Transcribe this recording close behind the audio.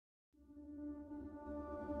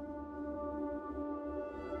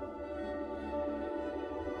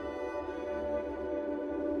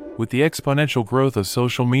With the exponential growth of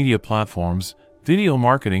social media platforms, video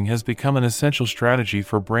marketing has become an essential strategy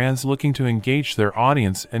for brands looking to engage their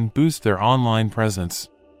audience and boost their online presence.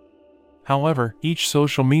 However, each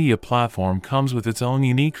social media platform comes with its own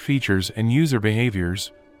unique features and user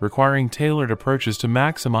behaviors, requiring tailored approaches to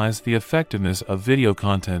maximize the effectiveness of video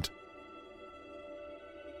content.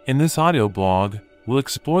 In this audio blog, we'll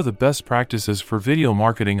explore the best practices for video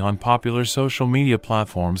marketing on popular social media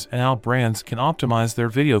platforms and how brands can optimize their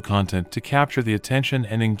video content to capture the attention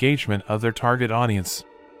and engagement of their target audience.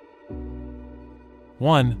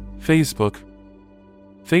 1. Facebook.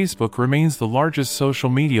 Facebook remains the largest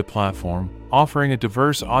social media platform, offering a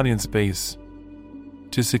diverse audience base.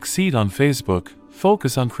 To succeed on Facebook,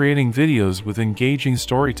 focus on creating videos with engaging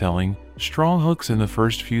storytelling, strong hooks in the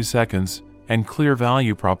first few seconds, and clear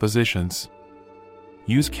value propositions.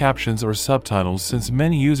 Use captions or subtitles since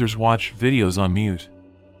many users watch videos on mute.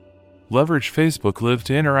 Leverage Facebook Live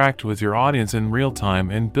to interact with your audience in real time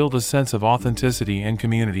and build a sense of authenticity and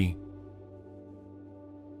community.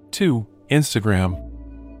 2. Instagram.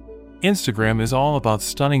 Instagram is all about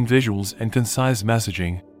stunning visuals and concise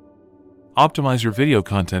messaging. Optimize your video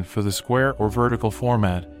content for the square or vertical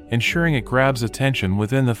format, ensuring it grabs attention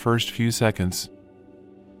within the first few seconds.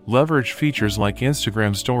 Leverage features like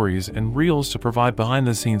Instagram Stories and Reels to provide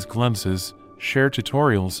behind-the-scenes glimpses, share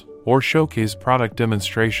tutorials, or showcase product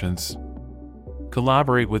demonstrations.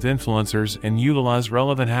 Collaborate with influencers and utilize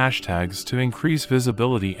relevant hashtags to increase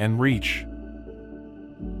visibility and reach.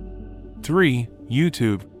 3.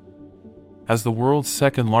 YouTube. As the world's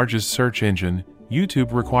second-largest search engine,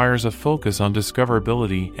 YouTube requires a focus on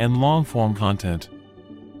discoverability and long-form content.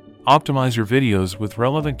 Optimize your videos with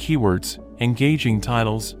relevant keywords, engaging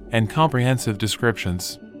titles, and comprehensive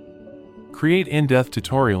descriptions. Create in-depth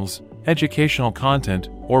tutorials, educational content,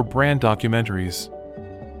 or brand documentaries.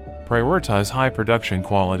 Prioritize high production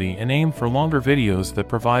quality and aim for longer videos that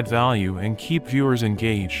provide value and keep viewers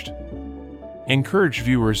engaged. Encourage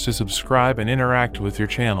viewers to subscribe and interact with your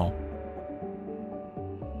channel.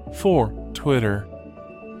 4. Twitter.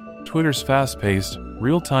 Twitter's fast-paced,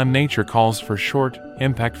 real-time nature calls for short,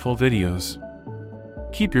 impactful videos.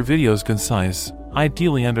 Keep your videos concise,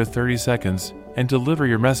 ideally under 30 seconds, and deliver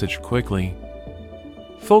your message quickly.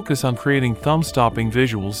 Focus on creating thumb-stopping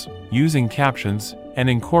visuals, using captions, and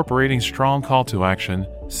incorporating strong call to action,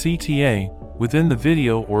 CTA, within the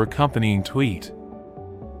video or accompanying tweet.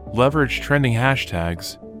 Leverage trending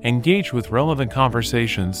hashtags, engage with relevant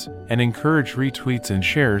conversations, and encourage retweets and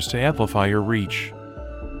shares to amplify your reach.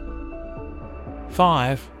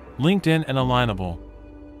 5. LinkedIn and Alignable.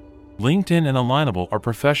 LinkedIn and Alignable are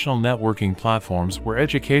professional networking platforms where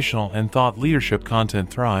educational and thought leadership content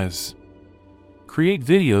thrives. Create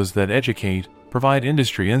videos that educate, provide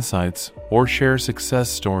industry insights, or share success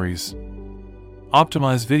stories.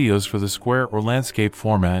 Optimize videos for the square or landscape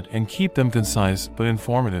format and keep them concise but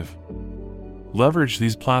informative. Leverage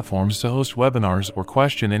these platforms to host webinars or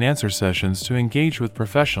question and answer sessions to engage with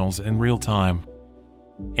professionals in real time.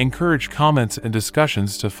 Encourage comments and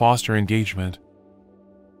discussions to foster engagement.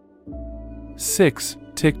 6.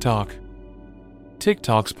 TikTok.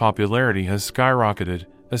 TikTok's popularity has skyrocketed,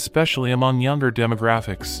 especially among younger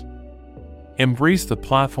demographics. Embrace the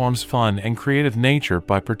platform's fun and creative nature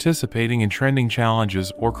by participating in trending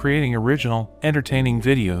challenges or creating original, entertaining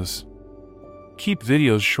videos. Keep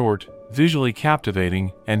videos short, visually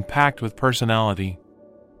captivating, and packed with personality.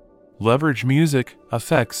 Leverage music,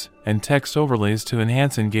 effects, and text overlays to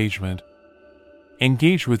enhance engagement.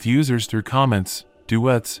 Engage with users through comments,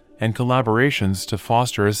 duets, and collaborations to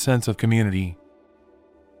foster a sense of community.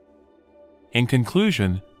 In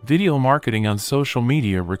conclusion, video marketing on social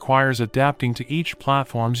media requires adapting to each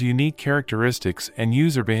platform's unique characteristics and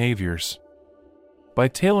user behaviors. By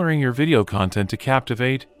tailoring your video content to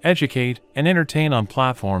captivate, educate, and entertain on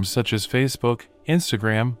platforms such as Facebook,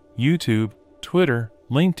 Instagram, YouTube, Twitter,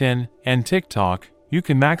 LinkedIn, and TikTok, you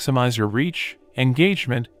can maximize your reach,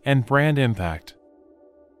 engagement, and brand impact.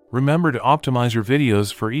 Remember to optimize your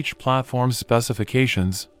videos for each platform's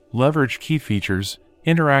specifications, leverage key features,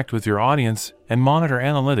 interact with your audience, and monitor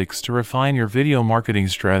analytics to refine your video marketing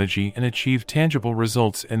strategy and achieve tangible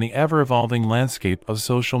results in the ever-evolving landscape of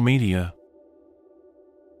social media.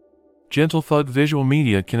 GentleThugVisual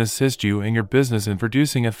Media can assist you and your business in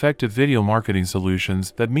producing effective video marketing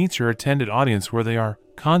solutions that meets your intended audience where they are.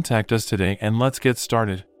 Contact us today and let's get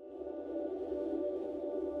started.